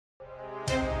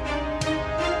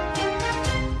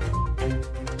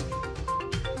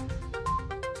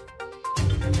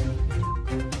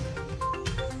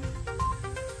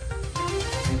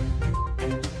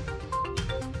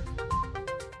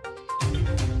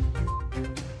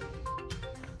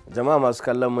Jama'a masu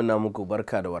kallon mu na muku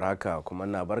barka da warhaka kuma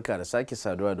na barka da sake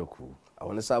saduwa da ku a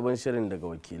wani sabon shirin daga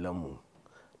wakilanmu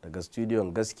daga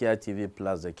studiyon Gaskia TV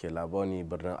Plus da ke Laboni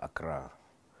birnin Accra.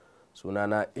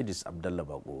 Sunana Idris Abdallah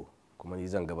Bako kuma ni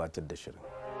zan gabatar da shirin.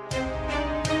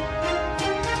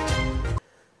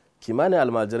 Kimanin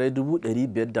almajirai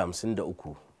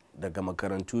 553 daga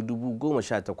makarantu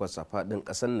 18,000 a faɗin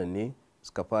ƙasar nan ne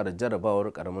suka fara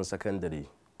jarabawar ƙaramin sakandare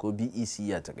ko BEC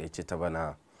ya takaice ta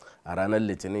bana a ranar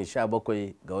Litinin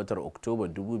 17 ga watan Oktoba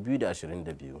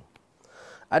 2022.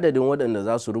 Adadin waɗanda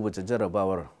za su rubuta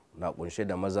jarabawar na kunshe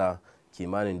da maza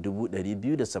kimanin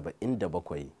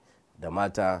 277 da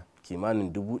mata kimanin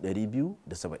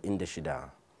 276.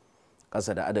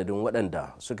 Ƙasa da adadin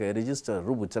waɗanda suka yi rijistar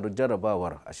rubutar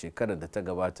jarabawar a shekarar da ta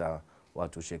gabata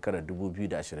wato shekarar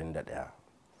 2021.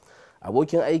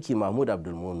 Abokin aiki Mahmud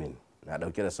Abdulmumin na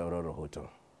ɗauke da sauran rahoton.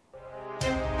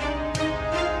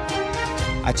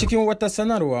 A cikin wata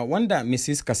sanarwa wanda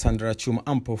Mrs. Cassandra Chum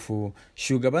Ampofu,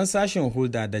 shugaban sashen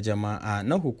hulda da jama'a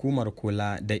na hukumar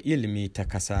kula da ilimi ta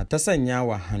kasa ta sanya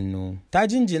wa hannu, ta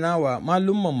jinjina wa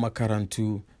malumman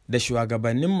makarantu da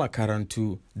shugabannin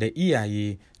makarantu da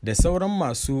iyaye da sauran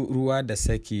masu ruwa da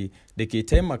saki da ke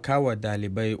taimakawa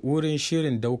dalibai wurin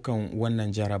shirin daukan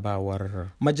wannan jarabawar.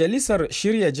 Majalisar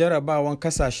shirya jarabawan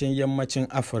kasashen yammacin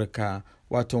Afirka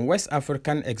wato West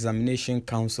African Examination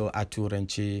Council a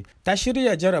Turanci, ta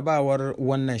shirya jarabawar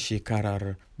wannan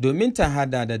shekarar domin ta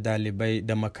hada da dalibai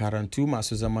da makarantu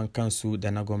masu zaman kansu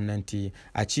da na gwamnati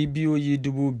a cibiyoyi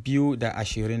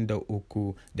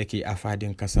 2,023 da ke a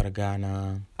fadin kasar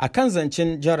Ghana. A kan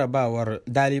zancen jarabawar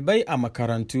dalibai a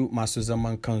makarantu masu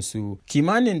zaman kansu,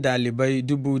 kimanin dalibai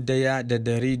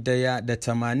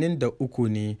 1,183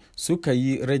 ne suka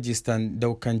yi rajistan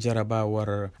daukan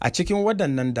jarabawar. A cikin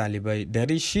waɗannan dalibai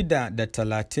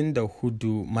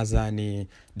 634 maza ne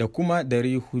da kuma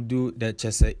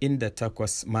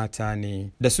 498 mata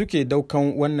ne da suke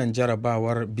daukan wannan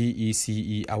jarabawar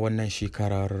BECE a wannan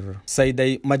shekarar. Sai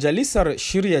dai majalisar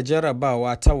shirya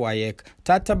jarabawa ta WAEC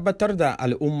ta tabbatar da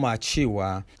al'umma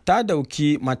cewa ta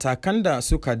dauki matakan da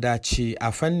suka dace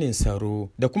a fannin tsaro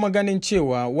da kuma ganin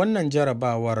cewa wannan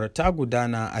jarabawar ta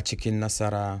gudana a cikin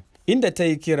nasara. Inda ta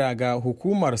yi kira ga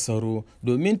hukumar tsaro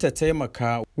domin ta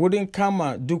taimaka wurin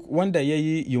kama duk wanda ya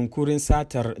yi yunkurin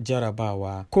satar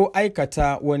jarabawa ko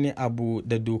aikata wani abu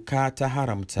da doka ta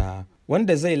haramta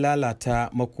wanda zai lalata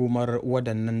makomar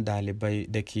waɗannan ɗalibai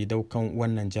da ke daukan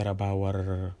wannan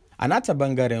jarabawar. A nata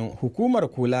bangaren hukumar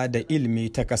kula da ilimi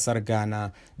ta kasar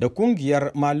Ghana da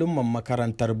kungiyar malumman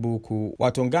makarantar boko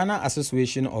wato Ghana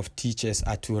Association of Teachers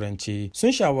a turanci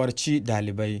sun shawarci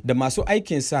dalibai da masu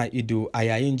aikin sa ido a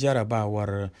yayin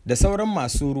jarabawar da sauran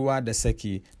masu ruwa da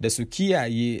saki da su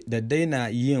kiyaye da daina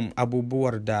yin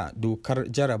abubuwar da dokar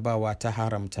jarabawa ta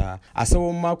haramta a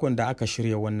tsawon makon da aka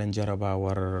shirya wannan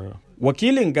jarabawar.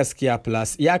 Wakilin Gaskia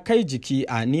Plus ya kai jiki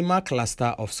a Nima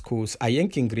Cluster of Schools a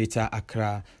yankin Greater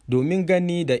Accra domin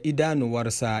gani da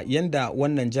idanuwarsa yanda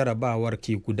wannan jarabawar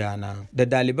ke gudana da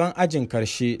daliban ajin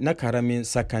karshe na karamin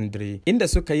secondary inda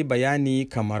suka yi bayani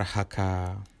kamar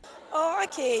haka. Oh,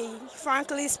 okay.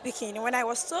 Frankly speaking, when I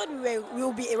was told we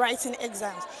will be writing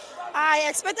exams, I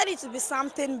expected it to be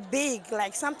something big,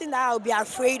 like something that I would be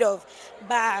afraid of,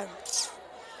 but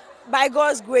by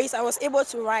God's grace, I was able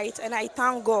to write, and I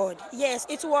thank God. Yes,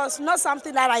 it was not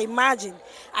something that I imagined.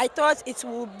 I thought it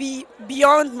would be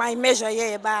beyond my measure,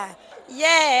 but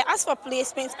as for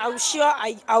placements, I'm sure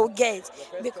I'll get,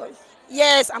 because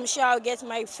yes, I'm sure I'll get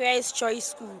my first choice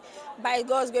school by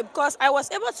God's grace, because I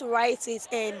was able to write it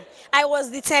and I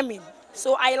was determined,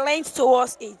 so I learned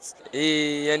towards it.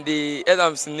 And the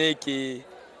exams nake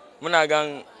muna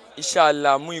gan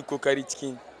inshallah mu yi kokari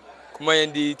cikin kuma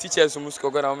yanda teachers mu suka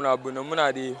gwada muna abu na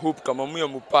muna da hope kamar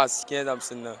mu pass cikin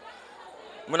exams nan.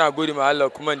 Muna gode ma Allah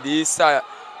kuma da ya sa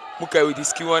muka yi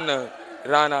diski wannan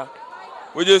rana.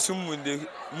 Waje su mu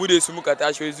da su muka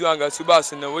tashi zuwa ga su ba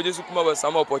su nan, waje su kuma ba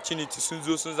samu opportunity sun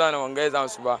zo sun zana wanga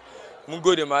exams ba. Mun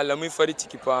gode ma Allah mun fari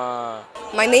ciki fa.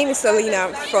 My name is Selena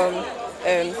from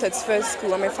 31st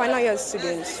School. I'm a final year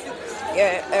student.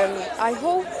 I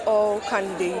hope all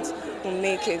candidates will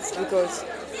make it because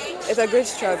it's a great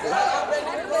struggle.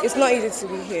 It's not easy to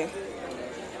be here.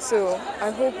 So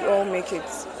I hope we all make it.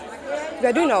 We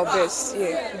are doing our best,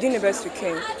 doing the best we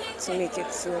can to make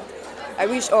it. So I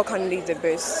wish all candidates the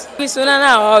best.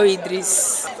 Sunana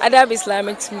Idris, Adab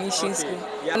Islamic Mission School.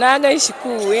 Na ga shi ku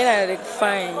yana da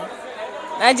fine.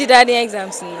 Na ji dadin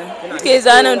exams nan. Ke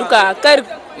zanan duka kar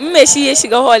me shi ya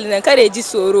shiga hall nan kare ji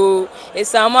tsoro ya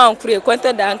samu hankuri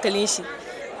kwantar da hankalin shi.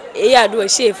 Ya addu'a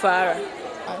shi fara.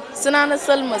 Sunana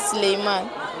Salma Suleiman,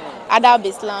 Adab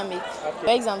Islamic.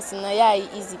 Exams na yayi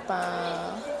easy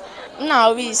pa. ina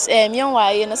wish yan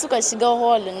waye na suka shiga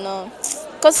hall nan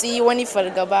ka su yi wani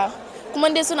fargaba kuma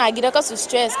dai suna gida ka su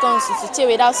stress kansu su ce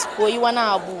wai da su koyi wani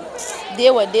abu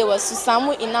dewa su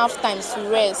samu enough time su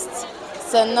rest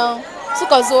sannan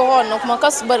suka zo hall nan kuma ka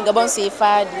su bar gaban su ya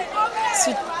fadi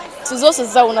su zo su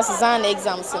zauna su zana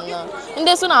exams nan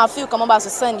inda suna feel kamar ba su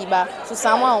sani ba su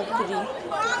samu hankuri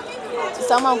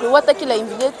watakila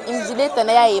invigilator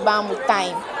na yayi ba mu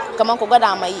time kamar ku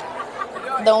gwada mai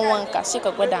don wanka shi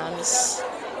ka gwada mishi.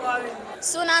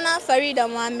 Sunana Farida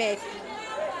Mohammed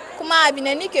kuma abin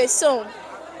da nake so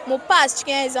mu pass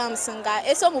cikin exams ga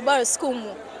so mu bar school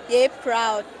mu yayi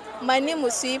proud mani mu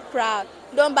su yi proud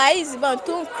don ba yi ziban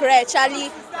tun crashly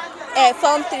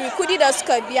form 3 kudi da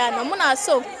suka biya na muna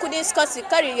so kudin suka su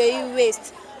kar yayi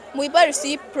waste mu bar su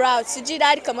yi proud su ji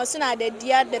dadi kamar suna da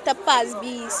diyar da ta pass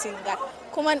bi singa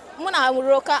kuma muna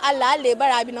roƙa Allah ya bar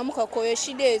abin da muka koyo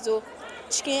shi da yazo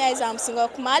cikin exams ga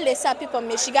kuma Allah ya sa people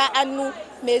mai shiga annu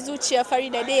mai zuciya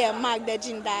Farida da ya mark da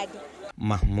jin dadi.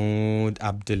 Mahmud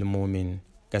Abdulmumin,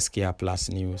 Gaskia Plus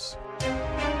News.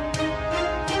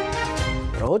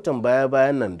 Rahoton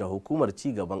baya-bayan nan da hukumar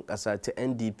cigaban ƙasa ta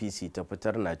NDPC ta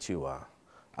fitar na cewa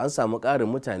an samu ƙarin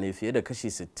mutane fiye da kashi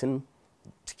 60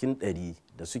 cikin 100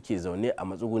 da suke zaune a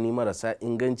matsuguni marasa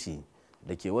inganci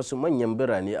da ke wasu manyan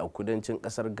birane a kudancin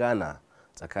ƙasar Ghana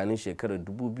tsakanin shekarar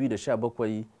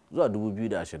 2017 zuwa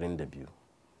 2022.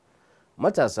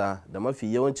 Matasa da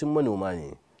mafi yawancin manoma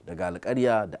ne daga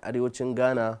alƙarya da arewacin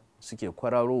Ghana suke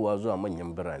kwararowa zuwa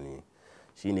manyan birane.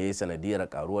 Shi ne ya sanadiyar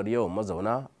karuwar yawan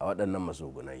mazauna a waɗannan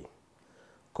matsugunai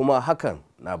kuma hakan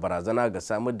na barazana ga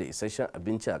samar da isasshen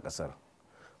abinci a ƙasar.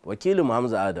 Wakilin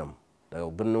Hamza Adam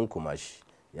daga birnin Kumashi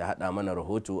ya haɗa mana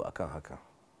rahoto akan haka.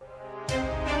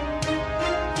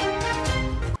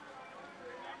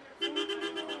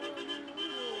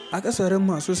 Akasarin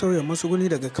masu sauya matsuguni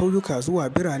daga kauyuka zuwa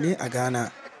birane a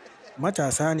Ghana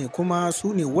matasa ne kuma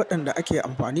su ne waɗanda ake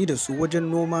amfani da su wajen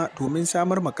noma domin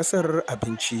samar ma ƙasar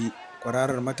abinci.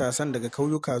 Kwararar matasan daga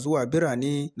kauyuka zuwa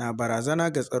birane na barazana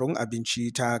ga tsaron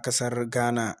abinci ta kasar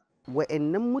Ghana.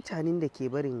 Wa'annan mutanen da ke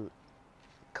barin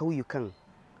kauyukan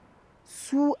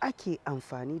su ake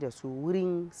amfani da su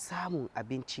wurin samun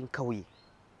abincin kauye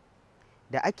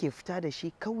da ake fita da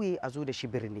shi kauye a zo da shi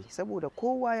birni, saboda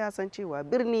kowa ya san cewa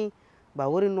birni ba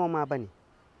wurin noma ba ne,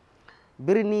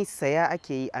 birni saya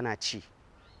ake yi ana ci.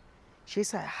 Shi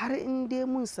yasa har in dai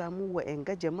mun samu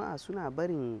wa'anga jama'a suna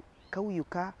barin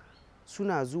kauyuka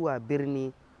suna zuwa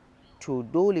birni, to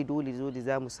dole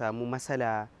za mu samu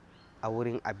matsala a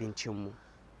wurin abincinmu.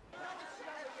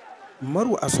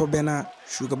 Maru Asobena,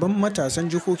 shugaban matasan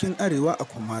jihohin Arewa a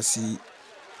Kumasi,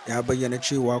 ya bayyana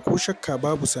cewa ko shakka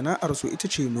babu sana'arsu ita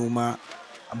ce noma,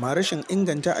 amma rashin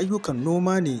inganta ayyukan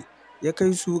noma ne ya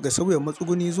kai su ga sauya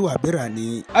matsuguni zuwa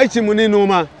birane. Aikinmu ne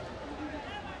noma,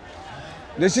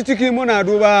 da shi ciki muna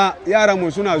duba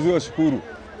yaranmu suna zuwa sukuru.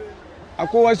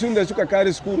 Akwai wasu da suka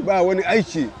kare sukuru ba wani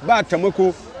aiki ba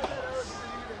tamako.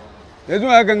 Yanzu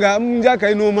a ganga in ja ka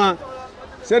yi noma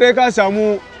sai dai ka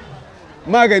samu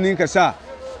maganin ka sa,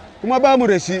 kuma ba mu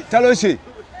da shi taloshe,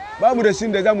 ba mu da shi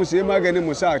da za mu sayi maganin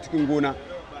mu sa a cikin gona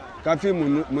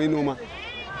kafin mu yi noma.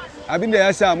 Abin da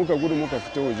ya sa muka gudu muka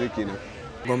fita waje kenan.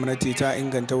 Gwamnati ta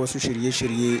inganta wasu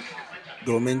shirye-shirye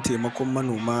domin taimakon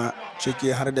manoma,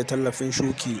 ciki har da tallafin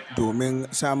shuki domin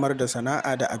samar da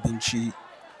sana'a da abinci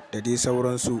da dai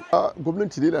sauransu.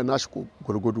 Gwamnati ne da nashi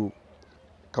gwargwado,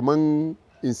 kamar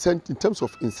in terms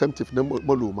of incentive na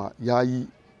manoma ya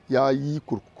yi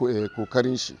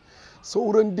kokarin shi.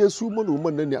 Sauran dai su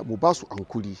manoman nan ne mu ba su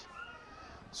ankuri,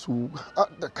 su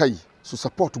da kai su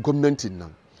support gwamnatin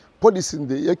nan. Policy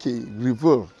da yake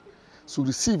reveal su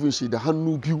receive shi da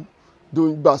hannu biyu,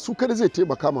 don ba su kada zai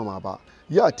taimaka ma ba,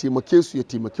 ya taimake su ya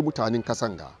taimaki mutanen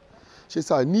kasan ga. Shi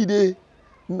yasa ni dai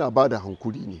ina ba da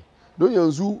hankuri ne, don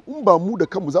yanzu in ba mu da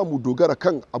kanmu za mu dogara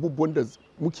kan abubuwan da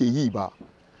muke yi ba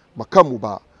kanmu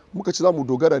ba, muka ci za mu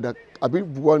dogara da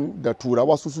abubuwan da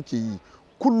turawa su suke yi,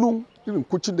 kullum irin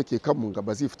kuncin da ke kanmu ga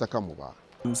ba zai fita kanmu ba.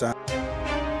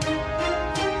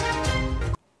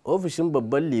 Ofishin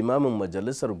babban limamin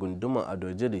majalisar gunduman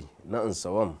Adojiri na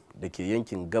Nsawam da ke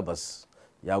yankin gabas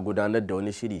ya gudanar da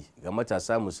wani shiri ga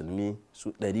matasa musulmi su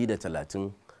 130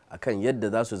 akan yadda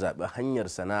za su zaɓi hanyar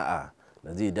sana'a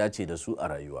da zai dace da su a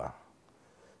rayuwa.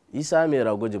 Isa mai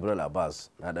rago Jibril Abbas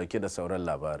na ɗauke da sauran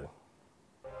labarin.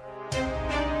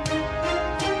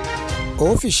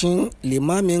 Ofishin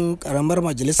limamin karamar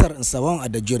majalisar Nsawam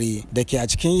Adajuri da ke a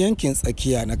cikin yankin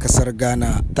tsakiya na kasar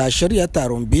Ghana ta shirya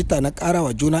taron bita na karawa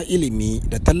juna ilimi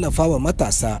da tallafawa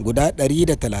matasa guda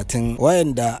 130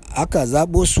 wayanda aka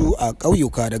zabo su a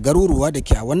ƙauyuka da garuruwa da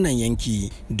ke a wannan yanki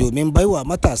domin baiwa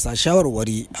matasa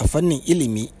shawarwari a fannin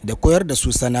ilimi da koyar da su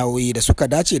sana'o'i da suka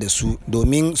dace da su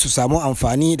domin su samu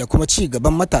amfani da kuma ci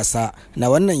gaban matasa na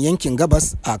wannan yankin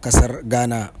gabas a kasar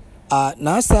Ghana. A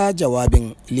nasa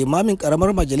jawabin limamin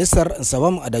karamar majalisar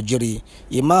Nsawam Adajuri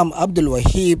Imam Abdul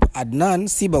Wahib Adnan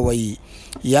Sibawai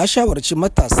ya shawarci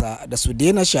matasa da su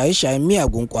daina shaye-shayen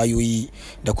miyagun kwayoyi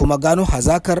da kuma gano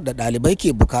hazakar da ɗalibai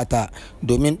ke bukata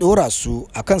domin ɗora su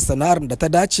akan sana'ar da ta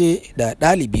dace da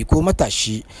ɗalibi ko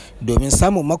matashi domin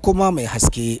samun makoma mai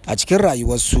haske a cikin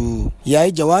rayuwarsu. Ya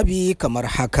yi jawabi kamar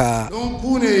haka. Don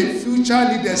ku ne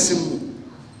future leaders mu.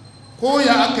 Ko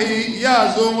ya aka yi ya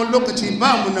zo wani lokaci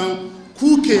ba mu nan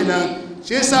ku kenan,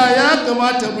 shi yasa ya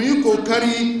kamata mu yi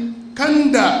kokari kan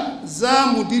da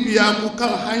za mu dibiya ku kan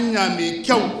hanya mai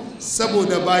kyau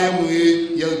saboda bayan mu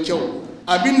ya kyau.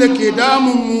 Abin da ke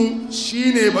damun mu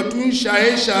shine batun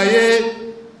shaye-shaye,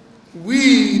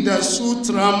 wi da su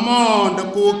tramon da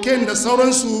koken da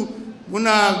sauransu.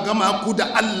 Muna gama ku da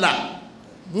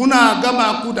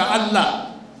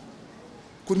Allah,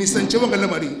 ku nisanci wanga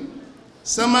lamari.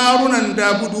 Samarunan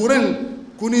da buduran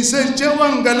ku nisance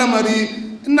wanga lamari.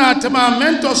 Ina tama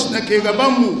mentors da ke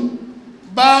gabanmu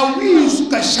ba wi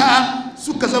suka sha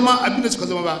suka zama abin da suka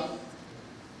zama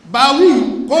ba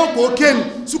wi ko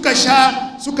koken suka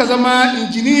sha suka zama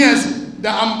engineers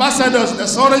da ambassadors da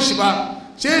sauran shi ba.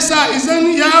 Ce yasa idan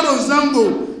yaron zango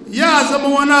ya zama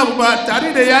wani abu ba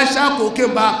tare da ya sha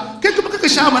koken ba, kai kuma kaka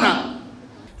sha mana.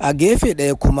 A gefe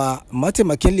ɗaya kuma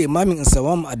mataimakin limamin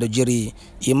Nsawam Adajuri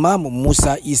Imam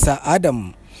Musa Isa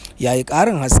Adam ya yi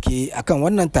ƙarin haske akan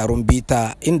wannan taron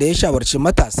bita inda ya shawarci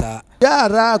matasa.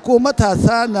 Yara ko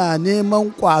matasa na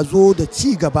neman ƙwazo da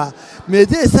ci gaba. Me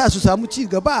zai sa su samu ci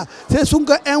gaba? Sai sun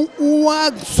ga 'yan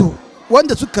uwansu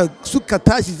wanda suka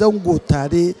tashi zango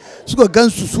tare, suka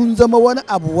gansu sun zama wani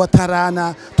abu wata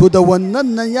rana, to da wannan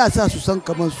nan ya sa su san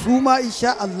kamar su ma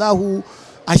insha Allahu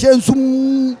ashe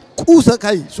sun kusa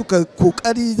kai suka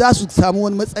kokari za su samu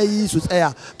wani matsayi su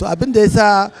tsaya. To abin da ya sa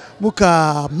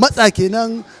muka matsa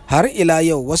kenan. Har ila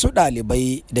yau wasu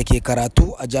ɗalibai da ke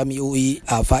karatu a jami'o'i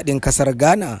a faɗin kasar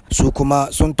Ghana su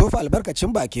kuma sun tofa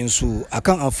albarkacin bakin su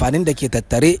akan amfanin da ke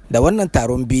tattare da wannan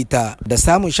taron bita da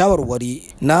samun shawarwari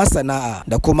na sana'a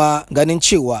da kuma ganin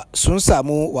cewa sun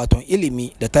samu waton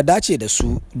ilimi da ta dace da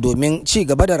su domin ci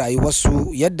gaba da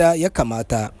rayuwarsu yadda ya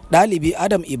kamata. Ɗalibi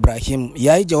Adam Ibrahim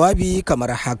ya yi jawabi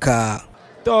kamar haka.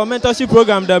 To mentorship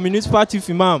program da municipal chief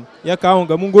imam ya kawo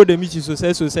ga mun gode mishi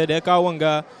sosai da ya kawo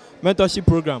ga mentorship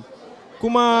program.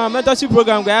 Kuma mentorship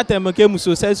program ga ya taimake mu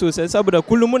sosai saboda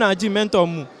kullum muna jin mentor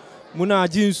mu, muna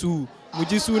jin su, mu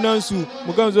ji sunan su,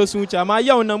 mu ga zo sun wuce, amma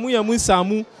yau na mu ya mun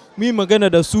samu mu yi magana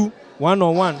da su one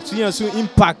on one, sun yi su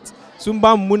impact, sun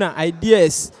ba mu muna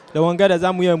ideas da wanga da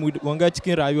za mu yi wanga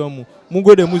cikin rayuwar mu. Mun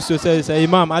gode mu sosai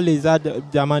imam Allah ya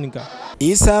jamaninka.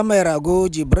 Isa Mai Rago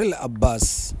Jibril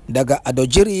Abbas daga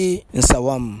Adajuri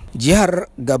Nsawam, jihar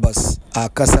Gabas a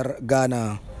kasar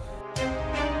Ghana.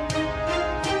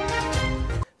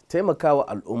 Taimakawa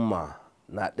al'umma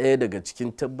na ɗaya daga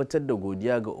cikin tabbatar da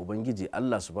godiya ga Ubangiji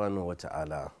Allah subhanahu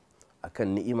wata'ala akan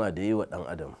ni'ima da yi wa ɗan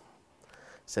adam.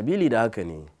 Sabili da haka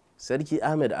ne Sarki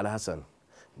Ahmed Alhassan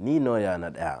ni noya na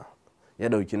ɗaya ya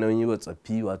ɗauki nauyi wa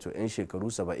tsaffi wato 'yan shekaru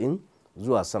 70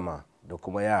 zuwa sama da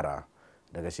kuma yara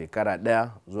daga shekara 1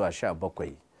 zuwa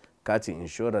 17 katin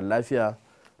inshorar lafiya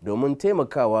domin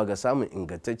taimakawa ga samun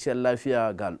ingantacciyar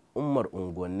lafiya ga al'ummar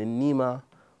unguwannin Nima,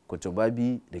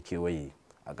 Kutubabi da kewaye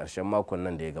a ƙarshen makon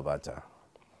nan da ya gabata.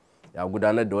 Ya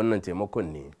gudanar da wannan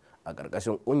taimakon ne a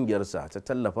ƙarƙashin ƙungiyarsa ta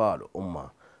tallafawa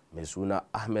al'umma mai suna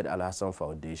Ahmed Alhassan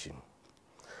Foundation.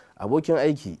 Abokin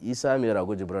aiki Isa Mai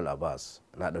Rago Jibril Abbas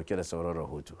na ɗauke da sauran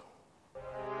rahoto.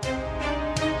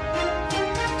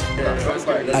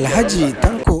 Alhaji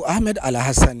Tanko Ahmed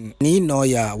Alhassan ni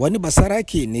Noya wani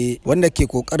basarake ne wanda ke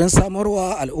kokarin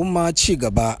samarwa al'umma ci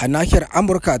gaba a nahiyar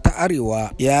Amurka ta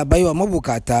Arewa, ya baiwa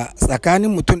mabukata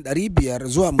tsakanin mutum 500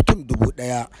 zuwa mutum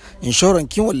 1000 inshoran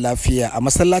kiwon lafiya a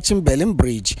masallacin Berlin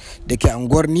Bridge da ke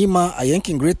anguwar Nima a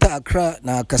yankin Greater Accra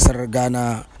na kasar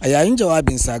Ghana. A yayin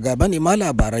jawabinsa ga manema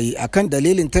labarai akan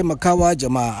dalilin taimakawa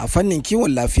jama'a a fannin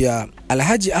kiwon lafiya,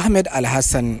 Alhaji Ahmed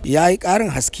Alhassan ya yi ƙarin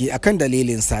haske akan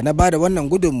dalilinsa na bada wannan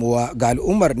gudunmuwa ga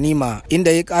al'ummar Nima, inda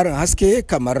ya yi ƙarin haske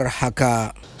kamar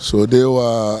haka. So da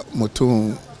yawa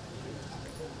mutum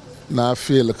na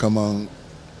feel kaman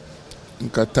in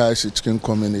ka tashi cikin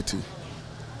community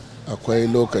akwai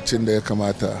lokacin da ya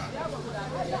kamata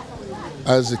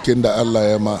arzikin da Allah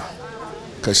ya ma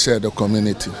ka share da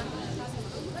community.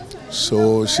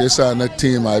 So shi yasa na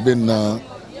team abin na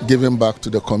giving back to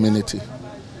the community.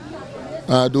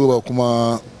 Na duba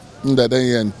kuma inda dan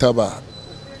yan taba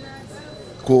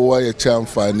kowa ya ci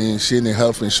amfani shine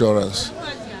health insurance.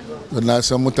 Na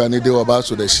san mutane da yawa ba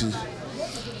su da shi.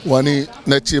 Wani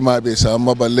na ce ma bai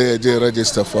samu balle ya je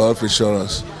register for health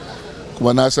insurance.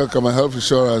 Kuma na san kamar health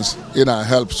insurance yana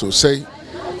help sosai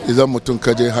idan mutum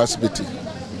ka je hospital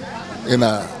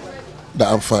yana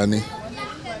da amfani.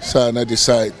 Sa na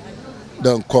decide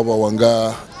don cover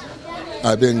wanga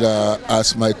abin ga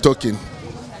as my token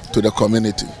to the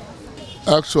community.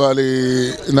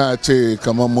 Actually na ce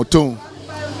kamar mutum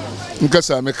in ka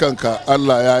sami kanka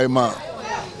Allah ya yi ma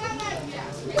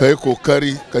ka yi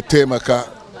kokari ka taimaka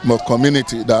ma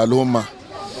community da al'umma,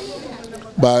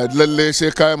 ba lalle sai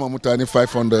ka yi ma mutane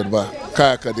 500 ba,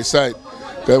 kaya ka decide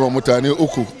ka yi ma mutane 3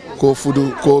 ko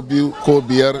 4 ko 2 ko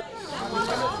 5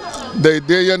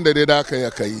 daidai yadda dai da ka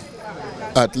yi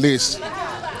at least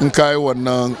in ka yi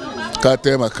wannan ka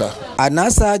taimaka. A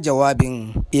nasa jawabin,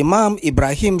 Imam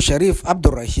Ibrahim Sharif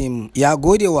Abdulrahim ya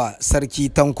gode wa Sarki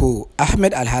Tanko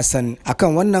Ahmed Alhassan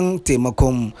akan wannan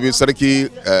taimakon. Sarki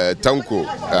Tanko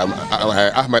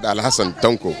Ahmed Alhassan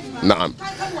Tanko, na'am.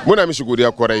 Muna mishi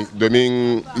godiya kwarai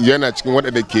domin yana cikin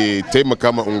waɗanda ke taimaka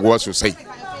ma unguwa sosai.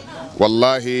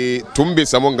 Wallahi tun bai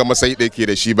samu ga masai da yake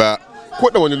da shi ba, ko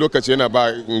da wani lokaci yana ba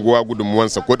unguwa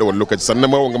gudunmuwansa ko da wani lokaci, sannan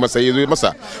ma wanga masai ya zo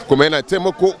masa kuma yana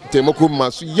taimako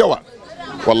masu yawa.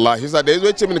 Wallahi sa da yazo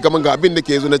ya ce mini kaman ga abin da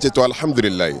ke yazo na ce to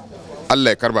alhamdulillah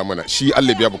Allah ya karba mana shi,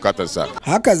 Allah biya bukatarsa.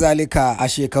 Haka zalika a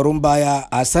shekarun baya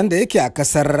a sanda yake a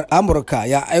kasar Amurka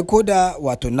ya aiko da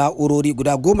wato na'urori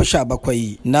guda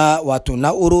 17 na wato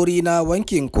na'urori na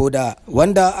wankin koda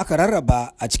wanda aka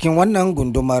rarraba a cikin wannan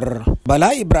gundumar.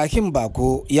 Bala Ibrahim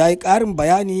Bako ya yi ƙarin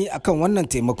bayani akan wannan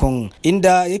taimakon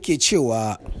inda yake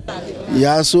cewa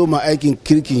ya so ma aikin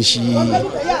kirkin shi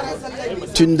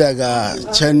tun daga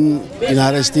can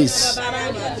United States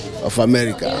of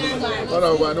America.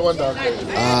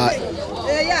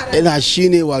 Ina shi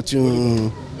ne wato 1,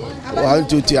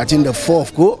 2, 3, I think the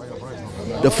 4th ko?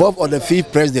 The 4th or the 5th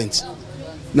president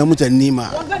na mutan nima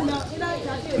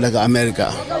daga America.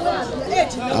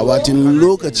 A watan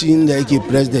lokacin da yake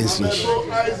presidency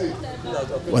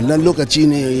wannan lokaci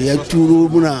ne ya turo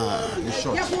muna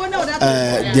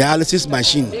dialysis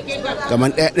machine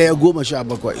kamar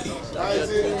 17.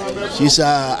 Shi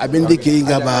sa abin da ke yi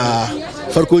gaba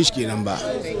farkon shi kenan ba.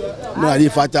 Muna yi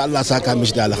fata Allah saka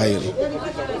mishi da alkhairi.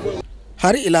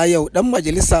 Har ila yau dan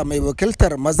majalisa mai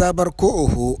wakiltar mazabar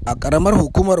Ko'oho a karamar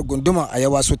hukumar gunduma a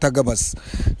Yawasu ta Gabas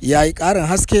ya yi karin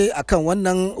haske akan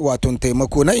wannan waton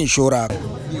taimako na inshora.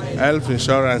 Health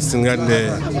insurance ngande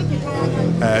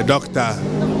doctor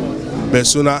mai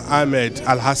suna Ahmed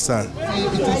Alhassan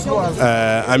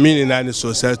amini na ni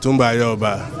sosai tun ba yau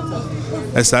ba.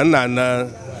 Sannan na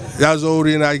ya zo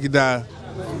wuri na gida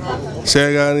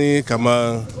sai gani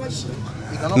kamar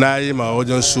na yi ma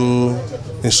wajen su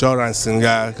insurance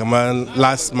ga kamar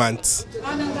last month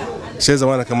sai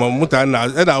zama kamar mutane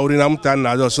na wuri na mutane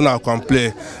na suna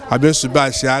complain abin su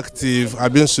ba shi active,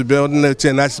 abin su bai wani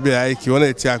ce na shi bai aiki, wani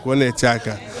ya ci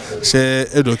haka sai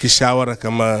ya doki shawara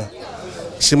kamar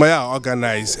shi ma ya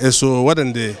organize so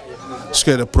waɗanda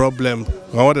suke da problem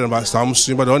ga waɗanda ba su samu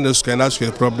su ba da wanda suke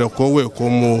da problem ko wai ko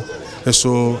mu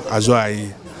so a zo a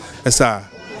yi yasa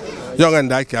yawan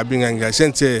da ake abin ganga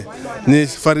shan ce ni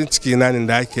farin ciki na ne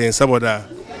da ake yin saboda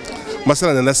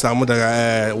matsalar da na samu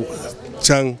daga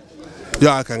can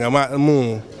yau aka gama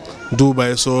mun duba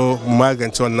ya so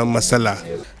magance wannan matsala.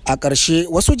 A ƙarshe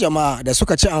wasu jama'a da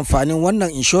suka ci amfanin wannan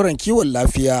inshoran kiwon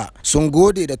lafiya sun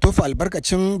gode da tofa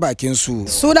albarkacin bakinsu.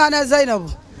 Sunana Zainabu,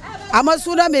 amma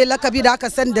suna mai lakabi da aka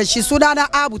san da shi sunana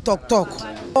Abu Tok Tok.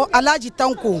 Alhaji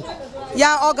Tanko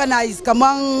ya organize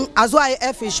kaman a zuwa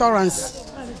F insurance.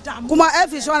 Kuma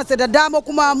F insurance da dama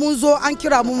kuma mun zo an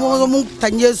kira mun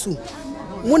tanye su.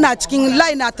 Muna cikin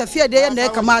line na tafiya da yadda ya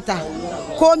kamata.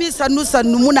 Komi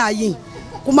sannu muna yi.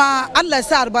 Kuma Allah ya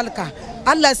sa albarka.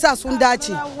 Allah ya sa sun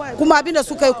dace. Kuma abinda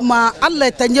suka yi kuma Allah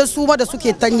ya tanye su ma da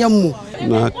suke tanyen mu.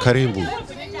 Na Karimu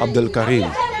Abdul Karim.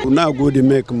 Na gode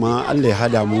mai kuma Allah ya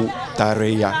hada mu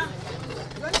tarayya.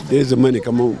 Da ya zama ne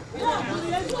kamar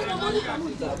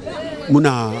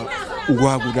muna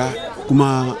unguwa guda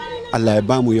kuma Allah ya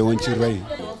bamu yawancin rai.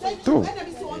 To,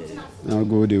 na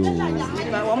gode wa.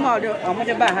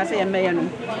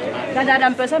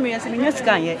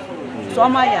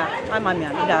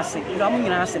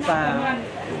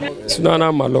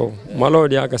 Sunana Malo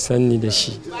da aka sani da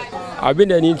shi. Abin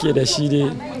da ni ke da shi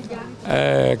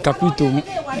dai kapito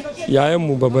yayan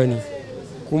mu baba ne.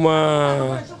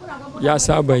 Kuma ya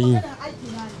saba yi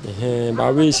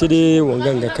ba wai shi dai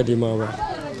wangan ga kadima ba,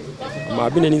 amma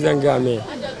abin da ni zan ga mai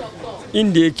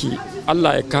inda yake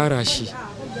Allah ya kara shi,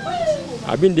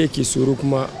 abin da yake tsoro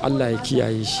kuma Allah ya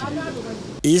kiyaye shi.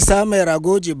 Isa mai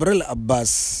rago Jibril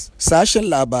Abbas, sashen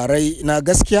labarai na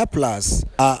Gaskia Plus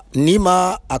a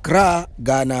Nima, Accra,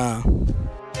 Ghana.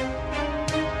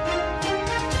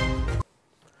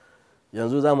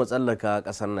 Yanzu za mu tsallaka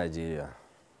ƙasar Najeriya.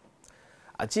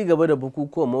 A ci gaba da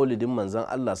bukukuwan maulidin manzon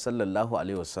Allah sallallahu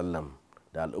Alaihi wasallam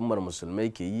da al'ummar musulmai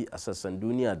ke yi a sassan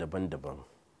duniya daban-daban.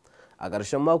 A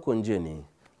ƙarshen makon jiya ne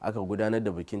aka gudanar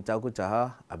da bikin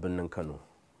takutaha a birnin Kano.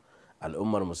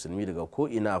 Al'ummar musulmi daga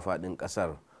ko'ina a faɗin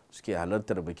ƙasar suke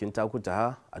halartar bikin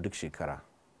takutaha a duk shekara.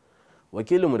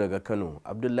 Wakilinmu daga Kano,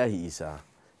 Abdullahi Isa,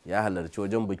 ya halarci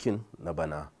wajen bikin na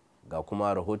bana, ga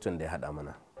kuma rahoton da ya haɗa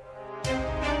mana.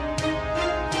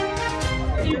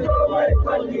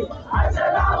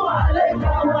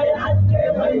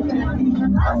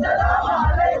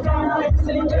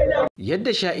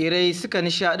 Yadda sha'irai suka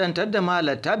nishadantar da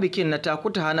mahalarta bikin na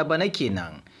takutaha na bana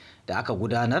kenan da aka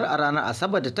gudanar a ranar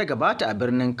Asabar da ta gabata a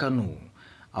birnin Kano,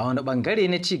 a wani bangare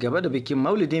na ci gaba da bikin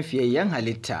maulidin fiyayyen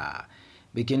halitta.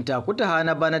 Bikin takutaha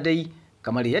na bana dai,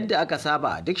 kamar yadda aka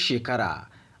saba a duk shekara,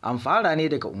 an fara ne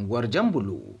daga unguwar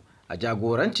Jambulo a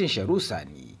jagorancin Sharu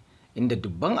Sani, inda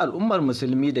dubban al'ummar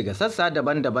musulmi daga sassa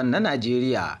daban-daban na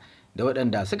Najeriya da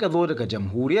waɗanda suka zo daga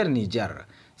jamhuriyar Nijar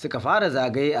suka fara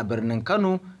zagaye a birnin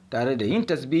Kano tare da yin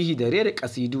tasbihi da rera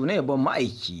kasidu na yabon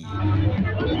ma'aiki.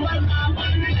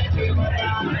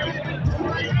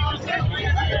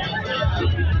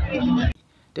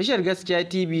 Tashar Gaskia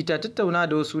TV ta tattauna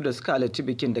da wasu da suka halarci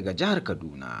bikin daga jihar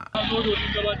Kaduna.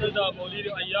 Gabatar da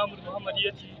maulidin ayyamul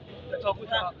muhammadiyyati da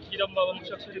takuta gidan baban mu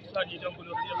Sheikh Sharif Sani dan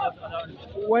bulo radiyallahu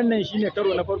ta'ala. Wannan shine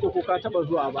karo na farko ko ka taba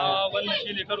zuwa ba? Wannan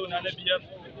shine karo na biyar.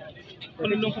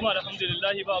 Kullum kuma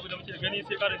alhamdulillah ba abu da muke gani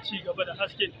sai karin ci gaba da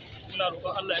haske. Muna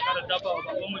roƙon Allah ya ƙara dafa wa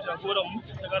baban mu jagoran mu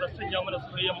ya ƙara sanya mana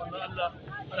soyayya manzon Allah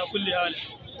ana kulli hali.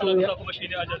 Allah ya kuma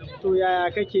shine ajalin. To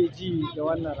yaya kake ji da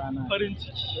wannan rana? Farin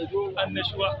ciki,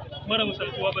 annashuwa, mara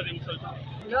misaltuwa ba zai misaltu.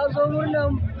 Na zo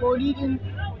wannan maulidin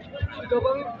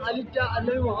shugaban halitta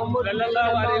Annabi Muhammad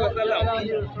sallallahu alaihi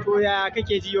wasallam. To yaya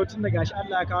kake ji yau tun da gashi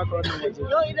Allah ya kawo ka wannan waje?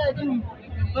 Yau ina jin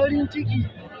farin ciki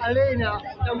a raina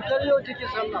tamkar yau take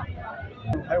sallah.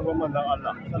 Haihuwar manzon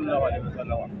Allah sallallahu alaihi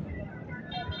wasallam.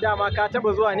 Dama ka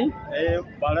taba zuwa ne?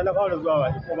 Ba na fara zuwa ba,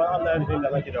 kuma Allah ya nufi da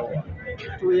zaki dawowa.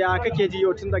 To ya kake ji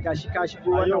yau tun da gashi ka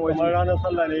shigo wannan waje? Kamar ranar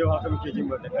sallah ne yau haka muke jin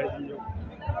da karfi yau.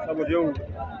 Saboda yau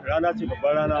rana ce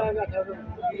babbar rana.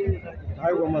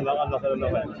 Haihuwar manzon Allah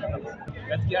sallallahu alaihi wasallam.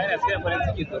 Gaskiya ina cikin farin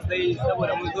ciki sosai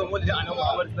saboda mun zo maulidin Annabi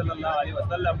Muhammad sallallahu alaihi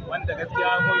wasallam, wanda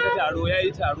gaskiya mun ga taro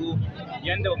yayi taro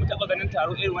yanda bamu taba ganin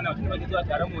taro irin wannan, tun muke zuwa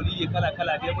taron maulidi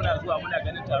kala-kala dai muna zuwa muna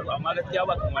ganin taro, amma gaskiya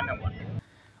ba kan wannan ba.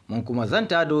 Mun kuma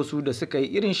zanta da wasu da suka yi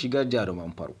irin shigar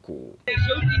jaruman farko.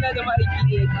 Shauki na da ma'aiki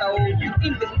ne ya kawo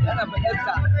inda ana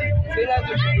faɗarsa sai na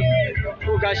ga shi.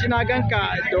 To gashi na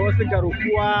ganka da wasu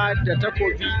garkuwa da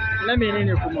takobi na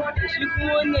menene kuma? Shi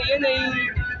kuma wannan yanayin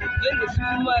yadda su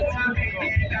masu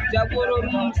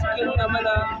jagororin suke nuna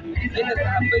mana yadda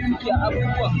sahabbai suke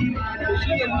abubuwa, to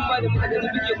shi ne mu ma da muka gani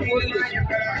muke koyi da su,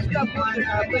 suna koyi da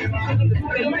sahabbai sakin da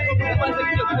suka yi kuma sai muke koyi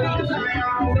da su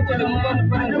saboda mu ba mu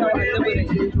faranta wa annabi da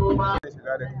shi.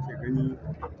 Shiga da kake gani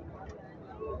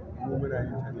mu muna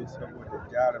yin ta ne saboda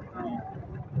gyara guri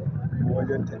ko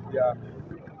wajen tafiya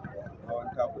hawan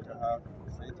takutaha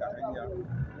sai ta hanya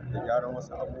da gyaran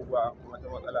wasu abubuwa, kuma ta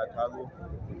matsala ta zo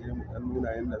je mu dan nuna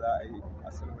yadda za a yi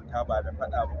asibita ba da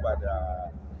faɗa ba da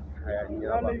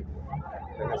hayaniya ba,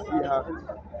 da nasiha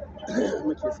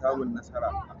muke samun nasara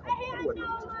akan kowane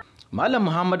mutum. Malam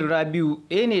Muhammadu Rabiu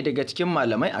ɗaya ne daga cikin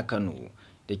malamai a Kano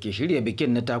da ke shirya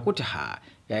bikin na takutaha,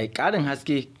 ya yi ƙarin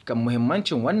haske kan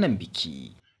muhimmancin wannan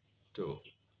biki. To,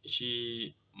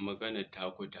 shi maganar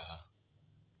takutaha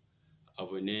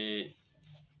abu ne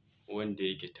wanda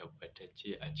yake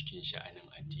tabbatacce a cikin sha'anin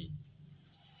addini.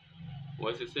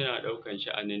 Wasu suna ɗaukan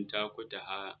sha'anin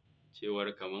takutaha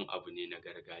cewar kaman abu ne na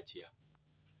gargajiya.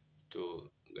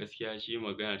 To, gaskiya shi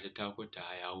magana ta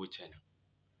takutaha ya wuce nan.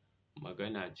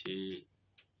 Magana ce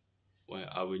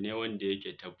abu ne wanda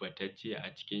yake tabbatacce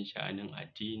a cikin sha'anin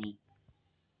addini,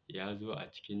 ya zo a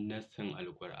cikin nassin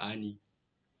Alƙur'ani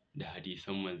da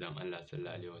hadisan manzon Allah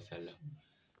sallallahu alaihi wasallam.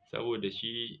 Saboda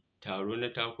shi taro na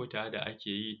takutaha da ake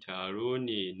yi taro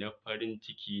ne na farin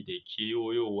ciki da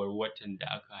kewayowar watan da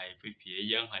aka haifi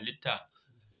fiyayyen halitta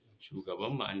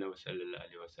shugabanmu Annabi sallallahu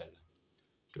alaihi wasallam.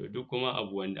 To duk kuma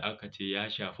abu wanda aka ce ya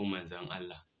shafi manzon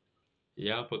Allah,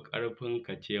 ya fi ƙarfin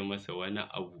ka ce masa wani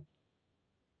abu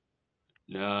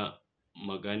na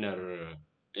maganar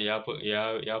ya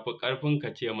fi ƙarfin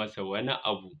ka ce masa wani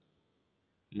abu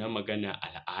na magana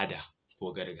al'ada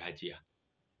ko gargajiya.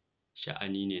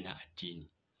 Sha'ani ne na addini.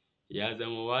 Ya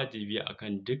zama wajibi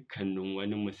akan dukkanin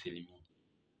wani musulmi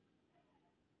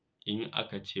in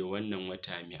aka ce wannan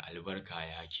wata mai albarka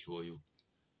ya kewayo,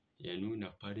 ya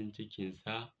nuna farin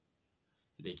cikinsa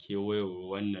da kewayowar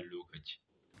wannan lokaci.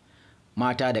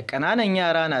 Mata da ƙananan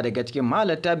yara na daga cikin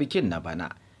mahalarta bikin na bana,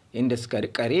 inda suka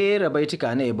rera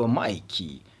baituka na yabon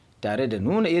ma'aiki tare da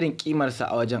nuna irin ƙimarsa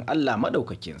a wajen Allah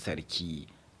Maɗaukakin Sarki.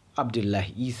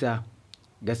 Abdullahi Isa,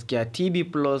 Gaskiya TV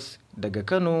Plus daga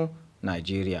Kano,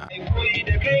 Najeriya.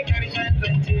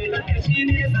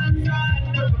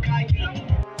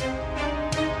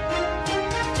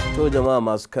 To jama'a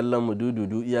masu kallon mu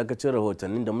dududu iyakacin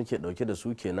rahotannin da muke dauke da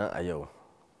su kenan a yau.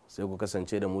 Sai ku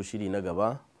kasance da mu shiri na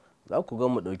gaba, za ku ga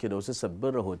mu dauke da wasu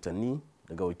sabbin rahotanni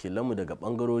daga wakilanmu daga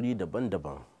bangarori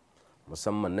daban-daban,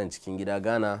 musamman nan cikin gida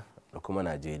Ghana da kuma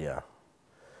Najeriya.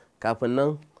 Kafin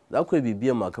nan za ku yi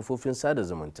bibiyan ma kafofin sada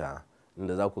zumunta,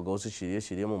 inda za ku ga wasu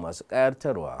shirye-shirye mu masu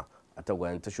ƙayatarwa a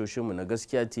tagwayen tashoshinmu na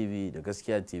Gaskiya TV da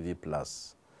Gaskiya TV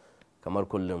Plus. Kamar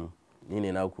kullum, ni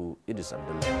ne naku Idris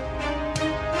Abdullahi.